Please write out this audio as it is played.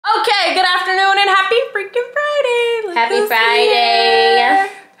Okay, good afternoon and happy freaking Friday. Happy Friday.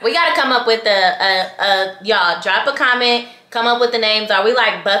 We gotta come up with y'all drop a comment, come up with the names. Are we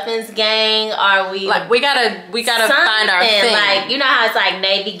like Buffins gang? Are we like we gotta find our thing? Like, you know how it's like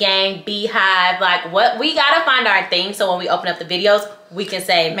Navy gang, Beehive, like what we gotta find our thing, so when we open up the videos we can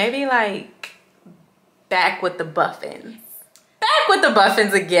say maybe like back with the Buffins. Back with the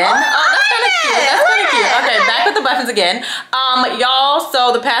Buffins again. Oh, that's kind of cute. That's kind of cute. Okay, back with the Buffins again. Y'all,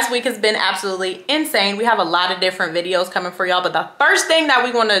 so the past week has been absolutely insane. We have a lot of different videos coming for y'all, but the first thing that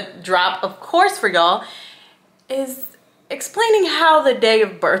we want to drop, of course, for y'all is explaining how the day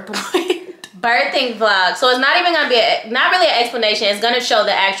of birth went. Birthing vlog. So it's not even gonna be not really an explanation. It's gonna show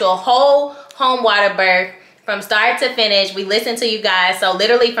the actual whole home water birth from start to finish. We listen to you guys, so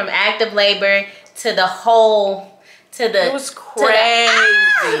literally from active labor to the whole. It was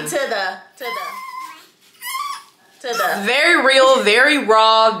crazy. To the very real, very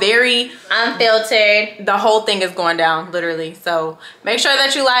raw, very unfiltered. The whole thing is going down, literally. So make sure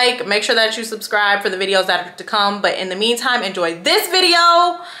that you like, make sure that you subscribe for the videos that are to come. But in the meantime, enjoy this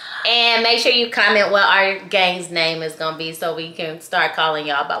video. And make sure you comment what our gang's name is gonna be so we can start calling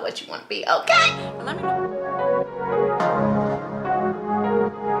y'all about what you want to be, okay? Let me know.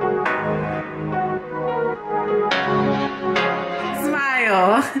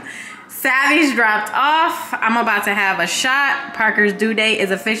 Savy's dropped off. I'm about to have a shot. Parker's due date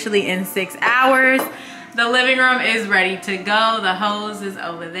is officially in 6 hours. The living room is ready to go. The hose is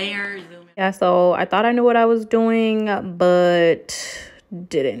over there. Yeah, so I thought I knew what I was doing, but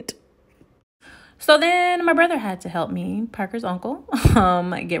didn't. So then my brother had to help me, Parker's uncle,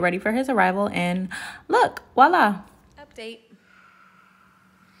 get ready for his arrival. And look, voila. Update.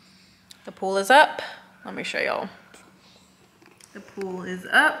 The pool is up. Let me show y'all. The pool is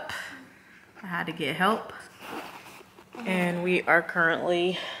up. I had to get help. And we are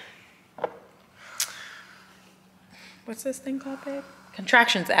currently, what's this thing called, babe?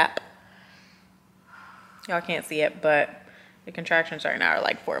 Contractions app. Y'all can't see it, but the contractions right now are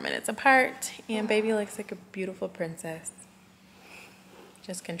like 4 minutes apart. And baby looks like a beautiful princess.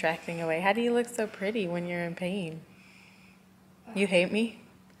 Just contracting away. How do you look so pretty when you're in pain? You hate me?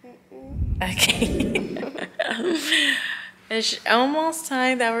 Okay. It's almost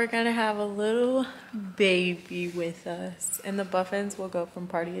time that we're gonna have a little baby with us, and the Buffins will go from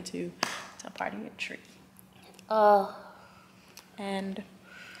party of 2 to party of 3. Oh. And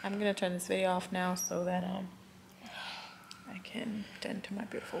I'm gonna turn this video off now so that I can tend to my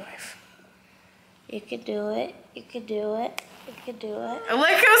beautiful wife. You could do it. You could do it. You could do it. Look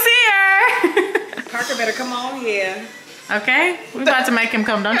who's here! Parker better come on here. Okay, we're about to make him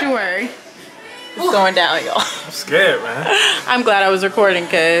come. Don't you worry. It's going down, y'all. I'm scared, man. I'm glad I was recording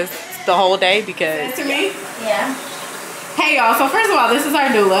because the whole day because. To me? Yeah. Hey y'all, so first of all, this is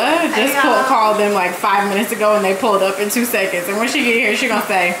our doula. Just called them like 5 minutes ago and they pulled up in 2 seconds. And when she get here, she gonna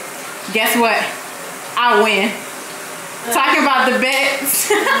say, guess what? I win. Talking about the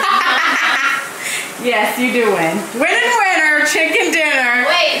bets. Yes, you do win. Winner, chicken dinner.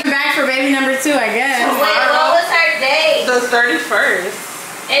 Wait. Back for baby number 2, I guess. Wait, what was her date? The 31st.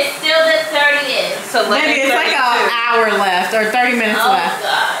 It's still the 30th. So Maybe it's like an hour left or 30 minutes left. Oh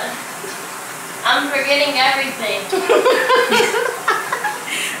God. I'm forgetting everything.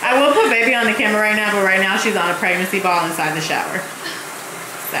 I will put baby on the camera right now, but right now she's on a pregnancy ball inside the shower.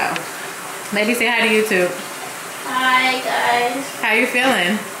 So, maybe say hi to YouTube. Hi guys. How you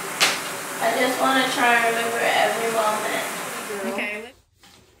feeling? I just want to try and remember every moment. Okay.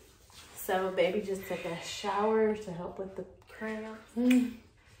 So baby just took a shower to help with the cramps.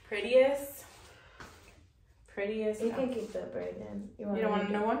 Prettiest. You can keep that braid in. You don't want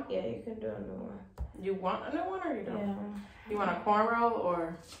a new one? Yeah, you can do a new one. You want a new one or you don't? Yeah. You want a cornrow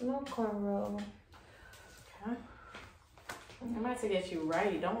or? No cornrow. Okay. I'm about to get you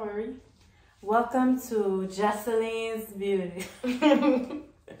ready. Don't worry. Welcome to Jocelyn's Beauty.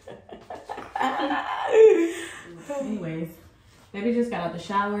 Anyways, baby just got out the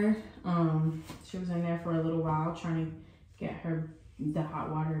shower. She was in there for a little while trying to get the hot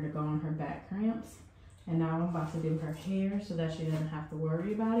water to go on her back cramps. And now I'm about to do her hair so that she doesn't have to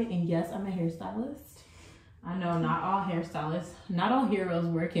worry about it. And yes, I'm a hairstylist. I know not all hairstylists, not all heroes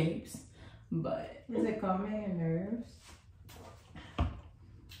wear capes, but Is it calming your nerves?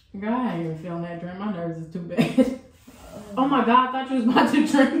 girl, I ain't even feeling that drink. My nerves is too bad. Oh my God, I thought you was about to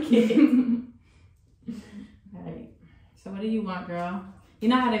drink it. Alright, so what do you want, girl? You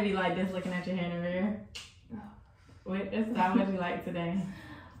know how they be like this looking at your hair in the mirror? What style would you like today?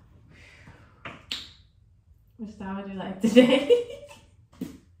 What style would you like today?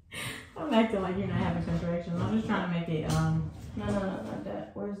 I'm acting like you're not having contractions. I'm just trying to make it No, not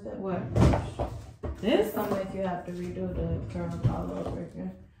that. Where's that? What? This? It's gonna make you have to redo the curls all over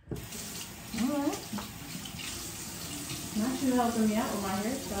again. Alright. Not you helping me out with my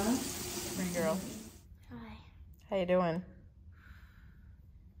hairstyle. Pretty girl. Hi. How you doing?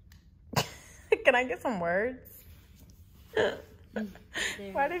 Can I get some words?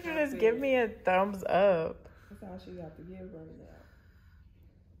 Why did you just give me a thumbs up? That's all she got to give right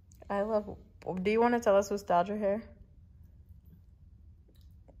now. I love. Do you want to tell us who styled your hair?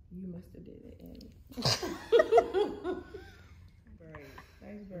 You must have did it, Annie. Great.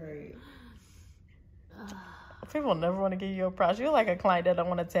 Nice braid. People never want to give you a prize. You're like a client that don't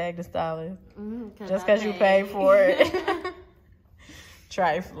want to tag the stylist. Just I because you pay for it.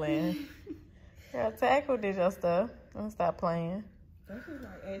 Trifling. Yeah, tag who did your stuff. Don't stop playing. That's just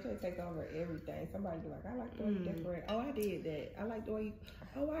like AJ take over everything. Somebody be like, I like the way you decorate. Oh, I did that. I like the way you.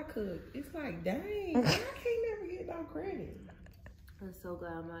 Oh, I could. It's like, dang, I can't never get no credit. I'm so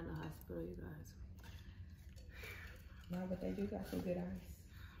glad I'm not in the hospital, you guys. No, but they do got some good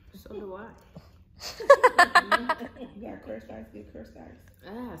ice. So do I. You got crushed ice, good crushed ice.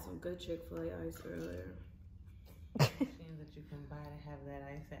 I had some good Chick-fil-A ice earlier. Machine that you can buy to have that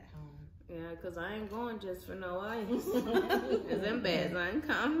ice at home. Yeah, because I ain't going just for no ice. Because them beds are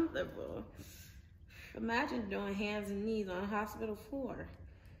uncomfortable. Imagine doing hands and knees on a hospital floor.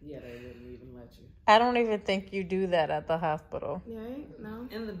 Yeah, they wouldn't even let you. I don't even think you do that at the hospital. Yeah, no.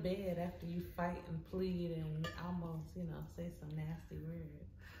 In the bed after you fight and plead and almost, say some nasty words.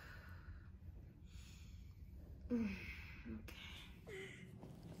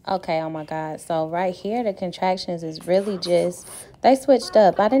 Okay, oh my God. So right here, the contractions is really just, they switched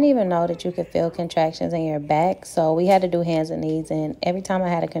up. I didn't even know that you could feel contractions in your back. So we had to do hands and knees. And every time I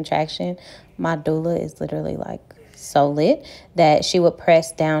had a contraction, my doula is literally like so lit that she would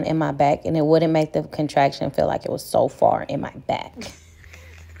press down in my back and it wouldn't make the contraction feel like it was so far in my back.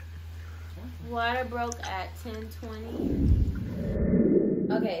 Water broke at 10:20.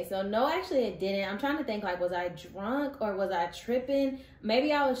 Okay, so no, actually it didn't. I'm trying to think, like, was I drunk or was I tripping?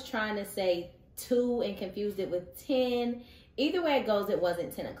 Maybe I was trying to say 2 and confused it with 10. Either way it goes, it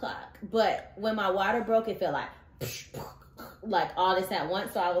wasn't 10 o'clock. But when my water broke, it felt like all this at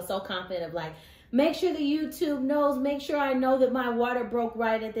once. So I was so confident of like, make sure the YouTube knows, make sure I know that my water broke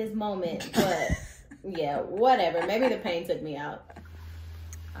right at this moment. But yeah, whatever. Maybe the pain took me out.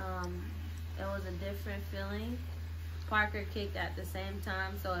 It was a different feeling. Parker kicked at the same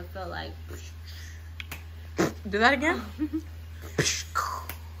time, so it felt like. Do that again.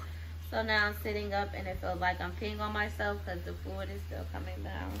 So now I'm sitting up and it feels like I'm peeing on myself because the fluid is still coming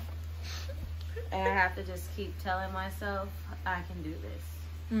down. And I have to just keep telling myself I can do this.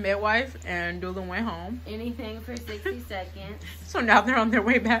 Midwife and doula went home. Anything for 60 seconds. So now they're on their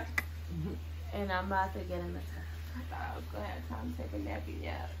way back. And I'm about to get in the tub. I thought I was going to have time to take a nappy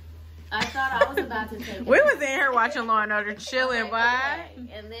nap. I thought I was about to take a We was in here watching Law and Order, chilling, okay.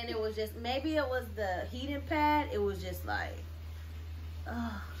 And then it was just, maybe it was the heating pad. It was just like,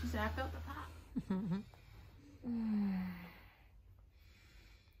 oh, she said, I felt the pop.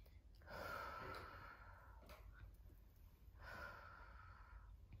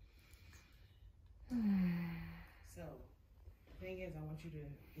 So, the thing is, I want you to,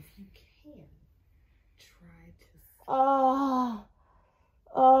 if you can, try to. Oh.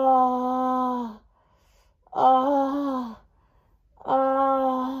 So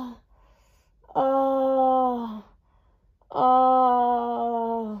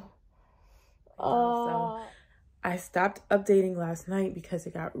I stopped updating last night because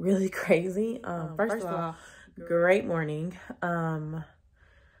it got really crazy. First of all, great morning.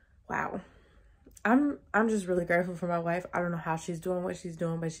 Wow. I'm just really grateful for my wife. I don't know how she's doing what she's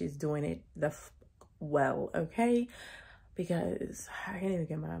doing, but she's doing it well, okay? Because I can't even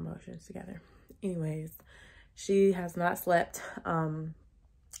get my emotions together. Anyways, she has not slept.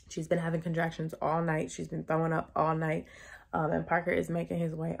 She's been having contractions all night. She's been throwing up all night. And Parker is making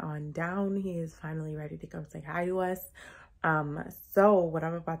his way on down. He is finally ready to come say hi to us. So what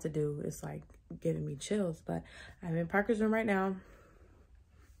I'm about to do is like giving me chills, but I'm in Parker's room right now.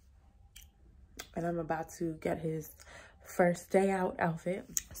 And I'm about to get his first day out outfit.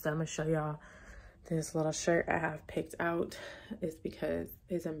 So I'm gonna show y'all this little shirt I have picked out. Is because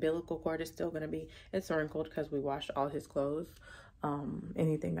his umbilical cord is still gonna be, it's wrinkled because we washed all his clothes.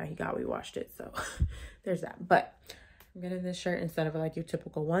 Anything that he got, we washed it. So there's that. But I'm getting this shirt instead of like your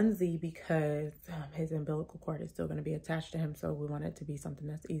typical onesie because his umbilical cord is still gonna be attached to him. So we want it to be something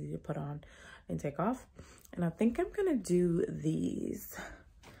that's easy to put on and take off. And I think I'm gonna do these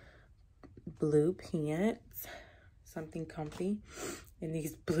blue pants, something comfy, and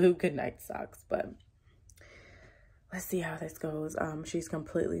these blue goodnight socks. But let's see how this goes. She's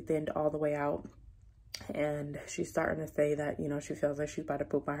completely thinned all the way out. And she's starting to say that, you know, she feels like she's about to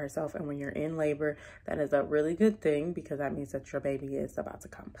poop on herself. And when you're in labor, that is a really good thing because that means that your baby is about to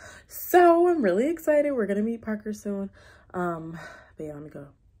come. So I'm really excited. We're going to meet Parker soon. But yeah, let me go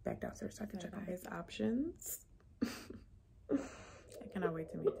back downstairs so I can check out his options. I cannot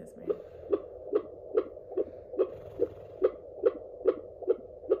wait to meet this man.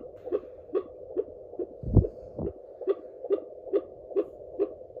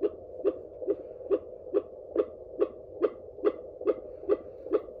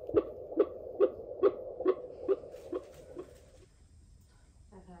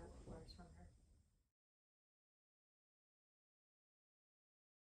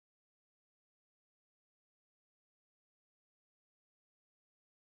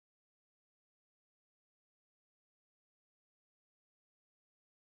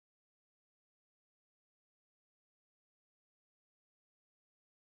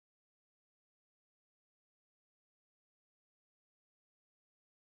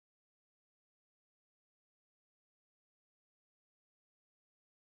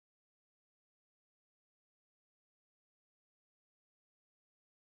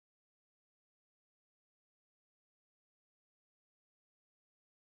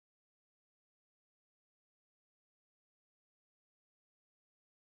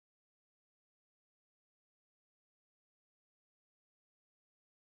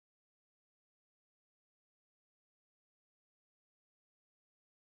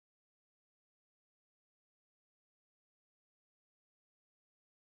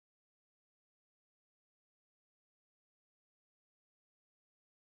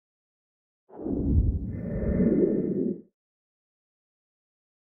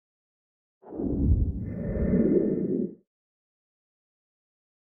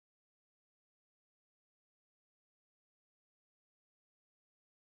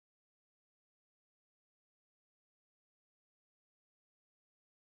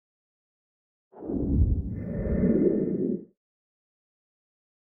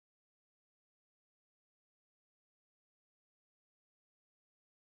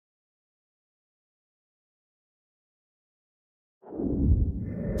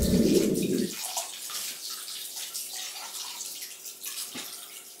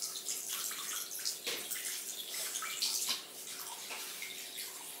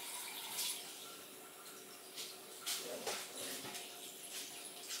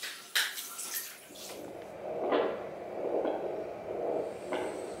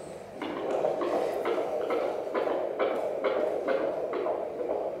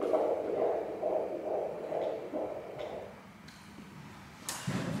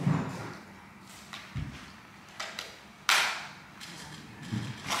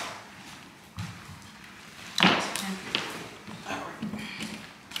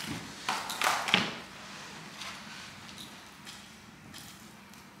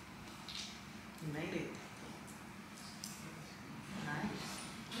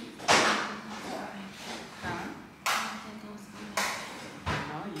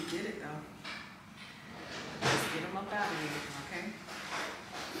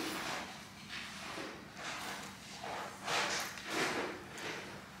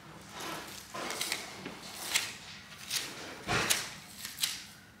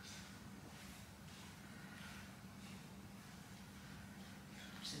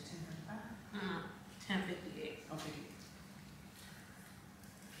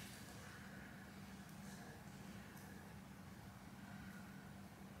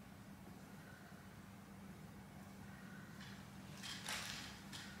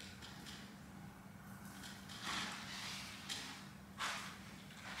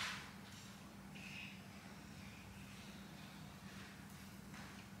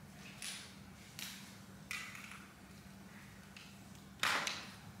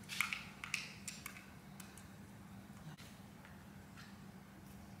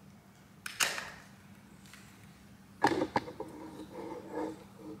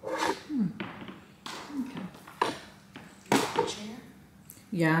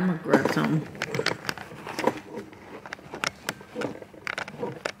 Yeah, I'm gonna grab something.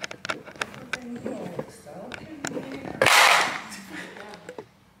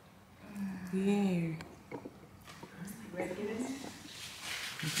 Yeah.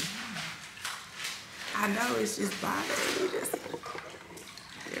 I know it's just bothering me. Just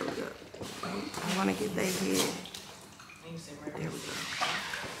there we go. I want to get that head. There we go.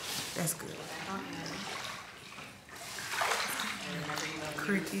 That's good.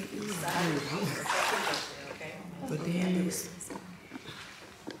 Cricket is good. But then this.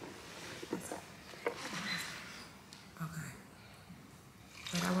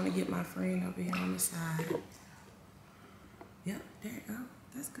 want to get my friend over here on the side. Yep, there you go.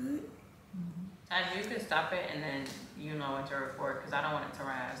 That's good. You can stop it and then you know when to record because I don't want it to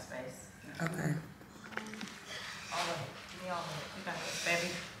run out of space. Okay. All of it. Give me all of it. You got this, baby.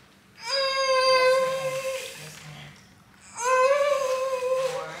 Yes, ma'am.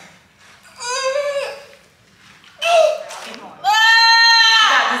 More. Keep going. You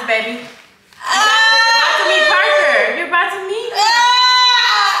got this, baby. You're about to meet Parker.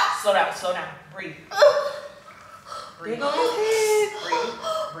 Slow down, slow down. Breathe. Breathe.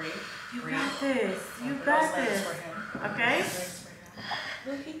 Breathe. You got this. You got this. Okay?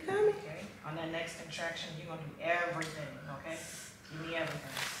 Look, he coming. Okay. On that next contraction, you're gonna do everything. Okay. Give me everything.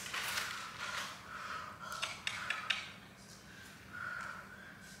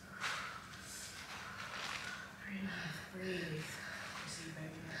 Breathe. See,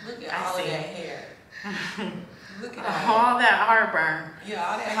 baby. Look at all of that hair. Look at all that heartburn. Yeah,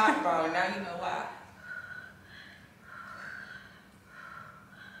 all that heartburn. Now you know why.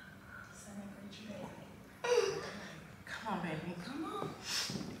 Come on, baby. Come on.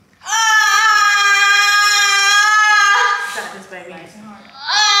 Got this, baby. Nice and hard.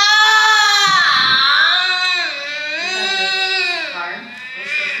 Hard.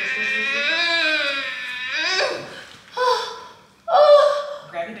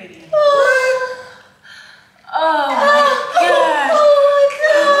 Grab your baby. Oh my God.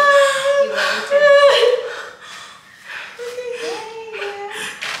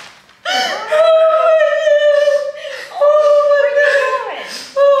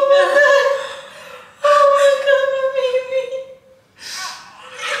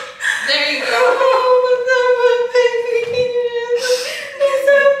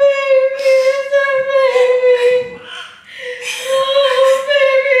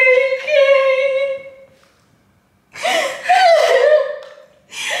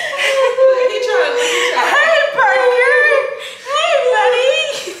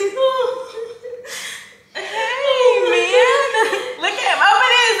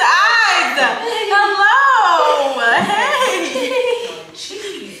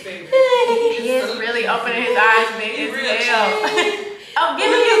 Opening his eyes, big as hell. Oh,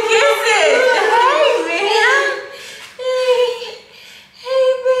 giving you kisses. Hey, man. Hey,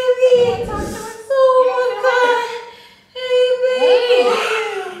 baby. Oh my God. Hey,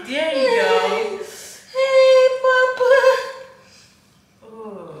 baby. There you go. Hey, Papa.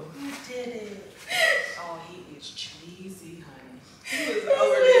 Ooh. You did it. Oh, he is cheesy, honey. He was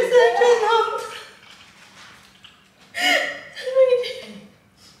over there.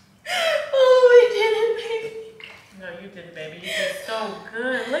 No, you did it, baby. You did so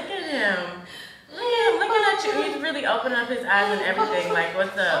good. Look at him. Look at him looking at you. He's really opening up his eyes and everything. Like,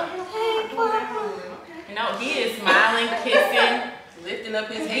 what's up? You know, he is smiling, kissing, Lifting up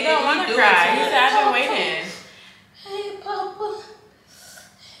his head. he don't want to cry. He's I've been waiting. Hey, Papa.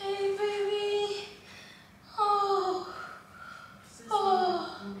 Hey, baby. Oh.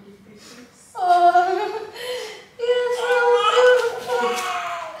 Oh. Oh. You're so beautiful.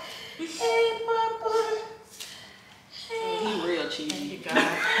 Hey, Papa. Hey. He real cheesy. Thank you,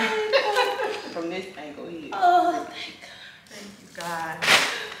 God. From this angle, he is. Oh, thank you, God.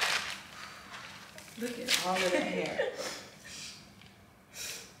 Look at all of that hair.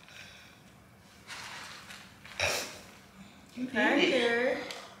 You did Right it. here.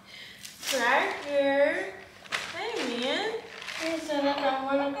 Right here. Hey, man. He said I don't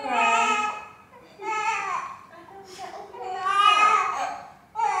want to cry.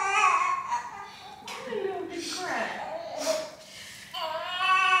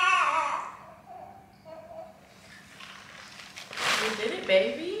 You did it,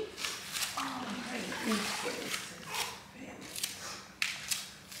 baby.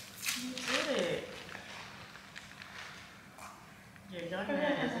 You did it. Your young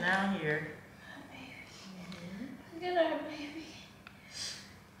man is now here. Look at our baby.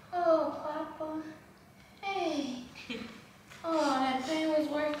 Oh, Papa. Hey. Oh, that pain was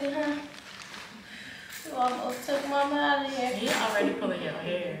worth it, huh? You almost took Mama out of here. He already pulling your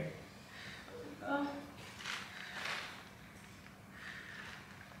hair. Oh.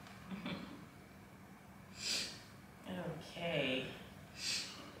 Okay.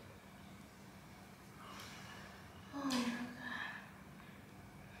 Oh, my God.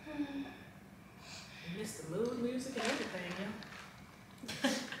 You missed the mood music and everything, yeah.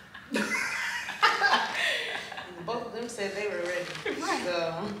 Both of them said they were ready. Right.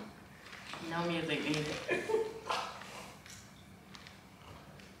 So, No music needed.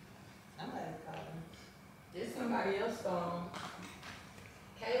 somebody called him. This somebody else phone.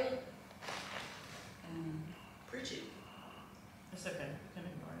 Caleb? Preach it. It's okay. You can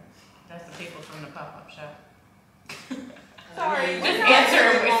ignore it. people from the pop-up shop. Sorry. Just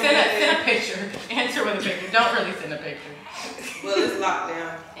answer. Send a picture. Answer with a picture. Don't really send a picture. Well, it's locked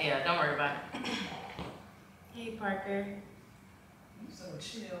down. Yeah, don't worry about it. Hey, Parker. You so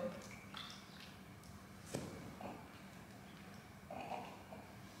chill.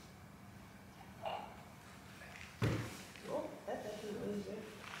 Oh, that's actually really good.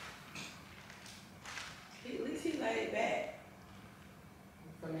 At least he laid back.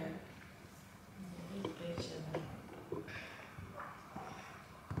 For now.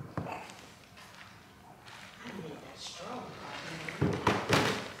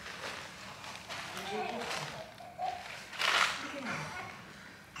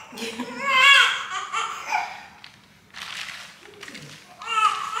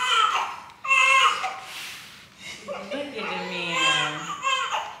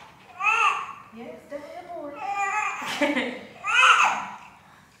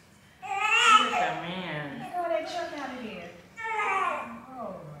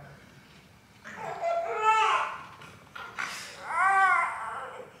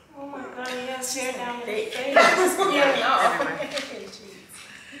 Hair down in his face.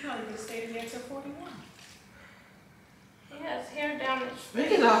 He probably could stay there till 41. He has hair down his face.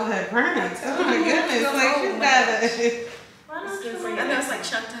 Look at all that burns. Oh my goodness. Like you gotta. Why don't you I know it's like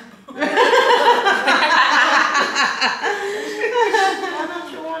chucked up. Why don't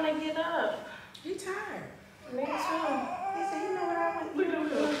you want to get up? He tired. Me too. He said, you know what I want to do?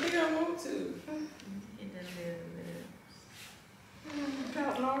 He don't want to.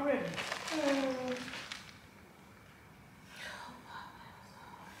 Pouting already.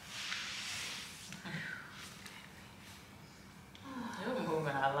 You were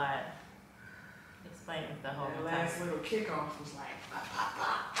moving a lot. Explain the whole The last little kickoff was like, pop, pop,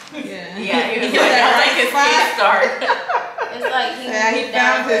 pop. Yeah. Yeah, he was like his kick start. It's like he Yeah, he moved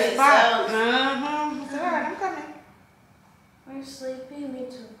down found for his spot. himself. It's alright, I'm coming. Are you sleepy? Me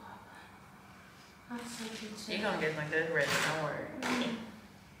too, Papa. I'm sleepy too. You're gonna get some good rest, don't worry.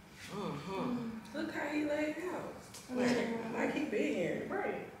 Look how he laid out. Like he been here.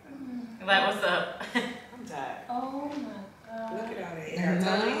 Right. Like, what's up? I'm tired. Oh my God. Look at all that hair. I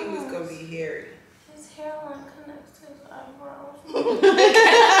told you he was going to be hairy. His hairline connects to his eyebrows.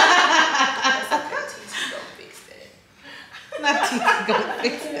 That's okay. TT gonna fix that. Not TT gonna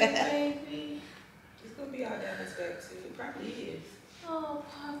fix Dear that. baby. It's going to be all down his back too. It probably is. Oh,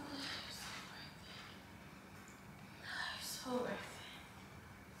 Papa. You're so worth it.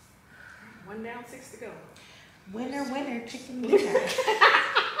 One down, 6 to go. Winner, winner, chicken dinner.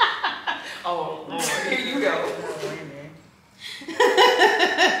 Oh, Lord. Here you go.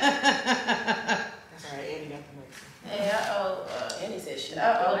 That's alright, Andy got the next one. Hey, I owe, And he said shit. I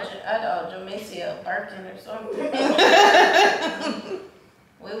owe Jamesia a Birkin or something.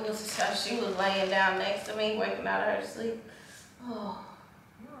 She was laying down next to me, waking out of her sleep. Oh,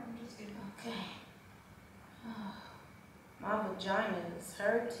 okay. Oh, my vagina is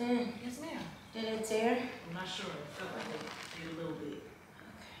hurting. Yes, ma'am. Did it tear? I'm not sure. It felt like it did a little bit. Okay. I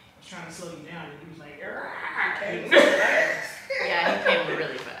was trying to slow you down, and he was like, Yeah, he came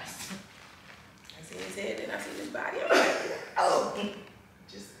really fast. I see his head and I see his body. I'm like, oh.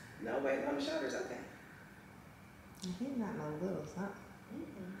 Just no weight on the shoulders. Okay. He's not no little something.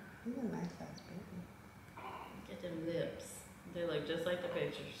 He's a nice size baby. Get them lips. They look just like the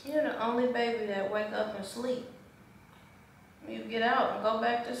pictures. You're the only baby that wake up and sleep. You get out and go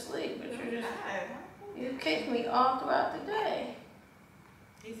back to sleep, but you kick me all throughout the day.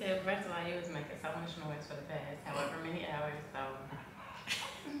 He said, first of all, you was making so much noise for the past however many hours, so.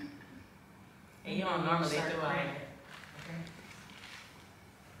 And you don't normally do all that.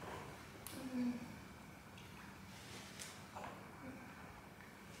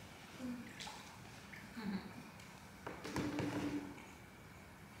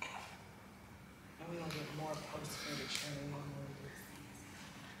 And we're going to get more post-footage training on more of this.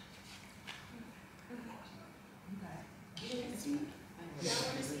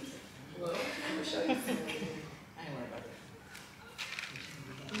 Well, I'm gonna show you. I ain't worried about that.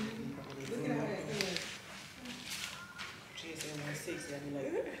 Look at all that hair. She said 160, I'd be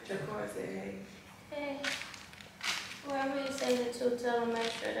like, Jaquan said, hey. Hey, whoever you send it to, tell them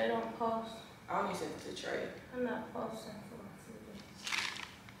make sure they don't post. I only sent it to Trey. I'm not posting for a few days.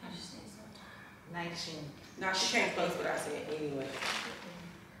 I just need some time. night sheen. No, she can't post what I said anyway.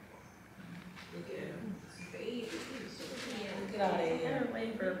 Look at her. Baby. Look at all that hair.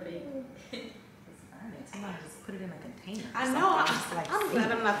 Waiting for a baby. Somebody just put it in a container. I know. I'm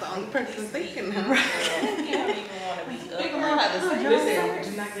glad I'm not the only person thinking that. You don't even want to be Think up. about how to say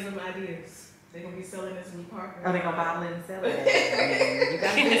Listen, do not give them ideas. They're going to be selling this in the park. Are they gonna bottle it and sell it? I mean, you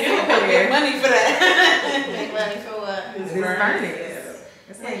gotta get something. get money for that. Make money for what? It's furnace.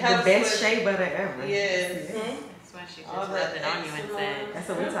 It's like the best shea butter ever. Yes. That's why she just rubbed it on you and said. That's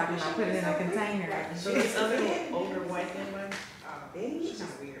what we're talking about. Put it in a container. So this other older white man, she's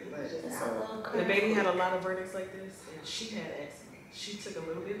weird, but the baby had a lot of verdicts like this, and she had eczema. She took a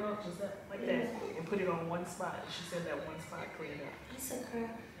little bit off, just like that, and put it on one spot. She said that one spot cleared up. It's a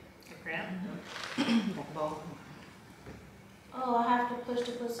crap. A crab? Oh, I have to push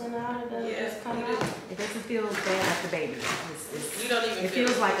the placenta out. It doesn't just come out. It doesn't feel bad after baby. You don't even. It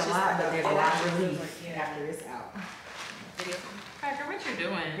feels like a lot, but there's a lot of relief after it's out. Parker, what you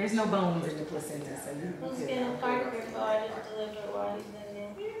doing? There's no bones in the placenta, so you Who's getting Parker before I just delivered while he's in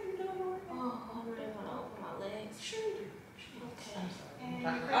there? Oh, I'm really gonna open my legs. Sure. Okay.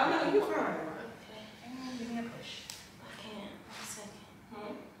 Oh no, you fine. Okay. Give me a push. I can't. 1 second.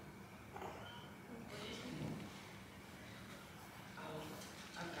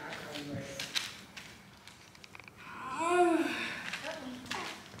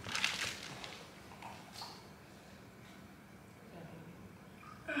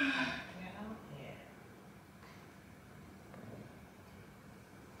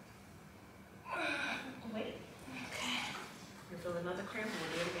 Wait. Okay. You feel another cramp? We'll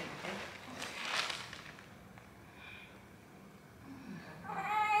do it again, okay?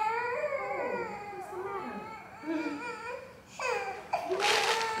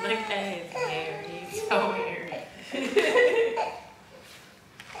 Look at his hair. He's so hairy. Can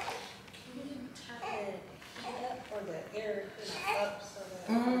you tap it up or the air up so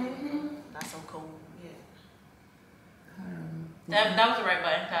that Not so cold. Yeah. That was the right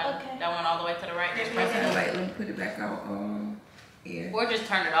button. Okay. That went all the way to the right. Just press it. Wait, let me put it back on air. Or just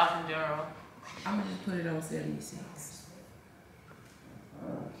turn it off in general. I'm gonna just put it on 76.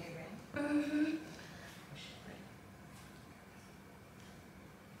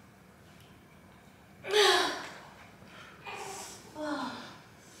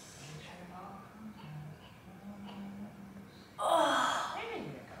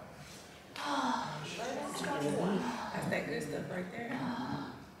 That's that good stuff right there.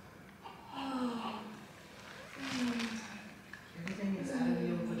 Everything is out of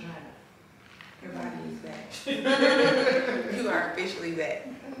your vagina. Your body is back. You are officially back.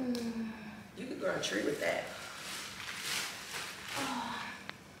 You could grow a tree with that.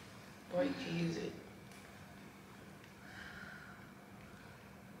 Or you can use it.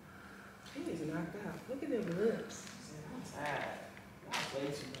 He is knocked out. Look at them lips. I'm tired. That's way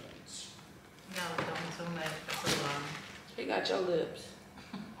too much. No, don't too much for too long. He got your lips.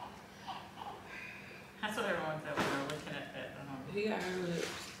 That's what everyone said when they were looking at that. He got her lips.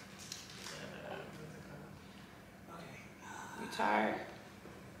 Okay. You tired?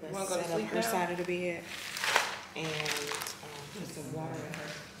 Let's wanna go to set sleep up her now? side of the bed and put some water in her.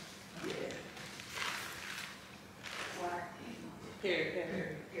 Yeah. Here.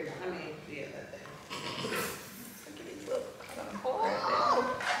 I mean, yeah, that thing. Look at his lip.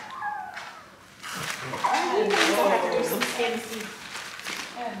 You gonna have to do some skin soup.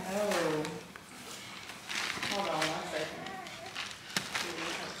 I know. Hold on 1 second.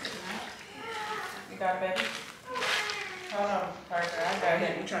 You got it, baby? Hold on, Parker. I got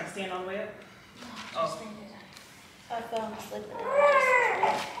it. You trying to stand all the way up? I fell asleep.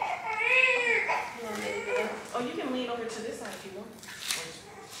 Oh, you can lean over to this side if you want.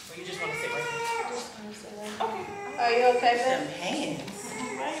 Or you just want to sit right there? Okay. Are you okay, Them babe? hands.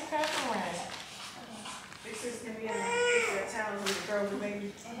 Why you cracking right? This is gonna be a towel with the girl with baby.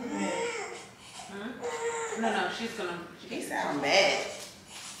 No, she's gonna. He sound mad.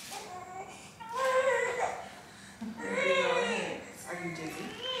 Are you dizzy?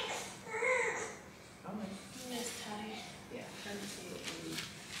 Okay. Miss tired. Yeah, let me see it.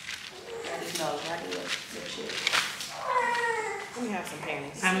 Got his nose right here. Lip shit. Let me have some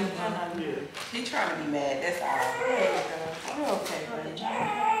panties. He trying to be mad, that's all. You're okay, buddy.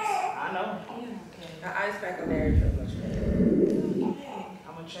 I know. The ice pack on there is so much better.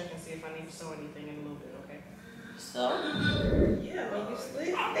 I'm gonna check and see if I need to sew anything in a little bit, okay? So? Yeah, when you sleep,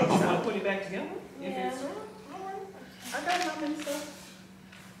 they You wanna so. put it back together? If Yeah. it's sore? Alright. I got nothing, so.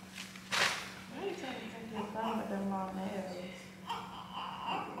 Why you taking your thumb with them long nails?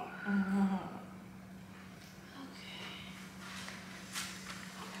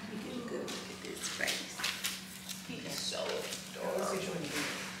 You get a good look at this face. He is so Let's adorable. see what you do.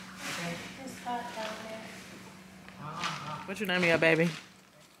 Okay? It's hot down there. What's your name, baby?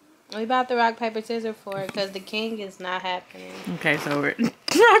 We about to rock, paper, scissors for it because the king is not happening. Okay, so we're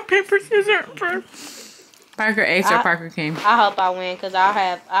rock, paper, scissors for Parker Ace or Parker King. I hope I win because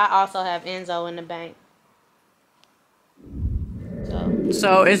I also have Enzo in the bank. So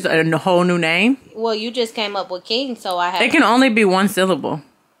So it's a whole new name? Well, you just came up with king, so I have. It can only be one syllable.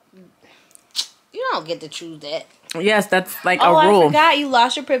 You don't get to choose that. Yes, that's like Oh, a rule. I forgot you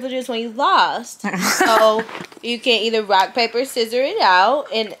lost your privileges when you lost. So you can either rock, paper, scissor it out.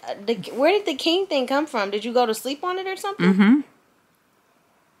 And where did the king thing come from? Did you go to sleep on it or something? Mm-hmm.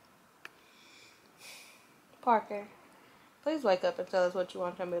 Parker, please wake up and tell us what you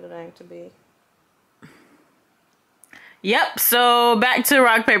want your middle name to be. Yep, so back to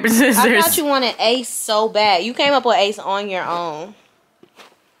rock, paper, scissors. I thought you wanted Ace so bad. You came up with Ace on your own.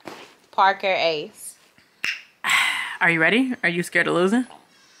 Parker, Ace. Are you ready? Are you scared of losing?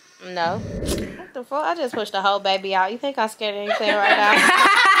 No. What the fuck? I just pushed the whole baby out. You think I'm scared of anything right now?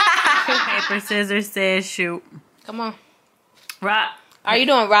 Paper, scissors, says shoot. Come on. Rock. Are you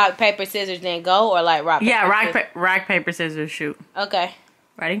doing rock, paper, scissors, then go, or like rock, paper, Yeah, rock, paper, scissors, shoot. Okay.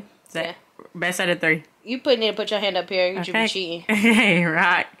 Ready? Set. Yeah. Best out of 3. You need to put your hand up here. You should be cheating. Hey,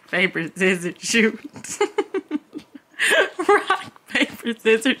 rock, paper, scissors, shoot. Rock, paper,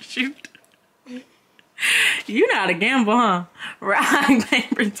 scissors, shoot. You know how to gamble, huh? Rock,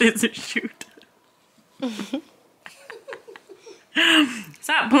 paper, scissors, shoot.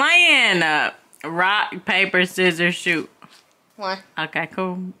 Stop playing. Rock, paper, scissors, shoot. 1. Okay,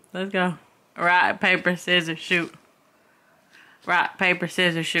 cool. Let's go. Rock, paper, scissors, shoot. Rock, paper,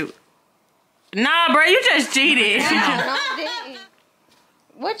 scissors, shoot. Nah, bro, you just cheated. No, I didn't.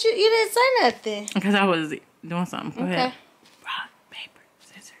 What you didn't say nothing. Because I was doing something. Go ahead. Okay. Rock, paper,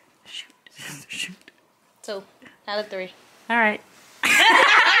 scissors, shoot. Scissors, shoot. 2 out of 3. All right.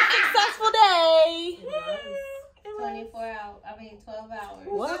 Successful day. 24 hours. 12 hours.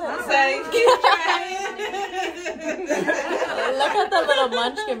 What? Say, Look at the little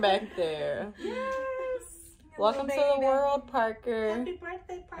munchkin back there. yes. Welcome to the world, Parker. Happy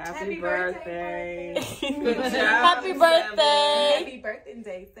birthday, Parker. Happy birthday. Good job. Happy birthday. Happy birthday,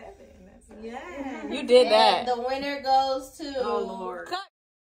 day 7. That's Yeah. You did that. The winner goes to... Oh, Lord. Cut.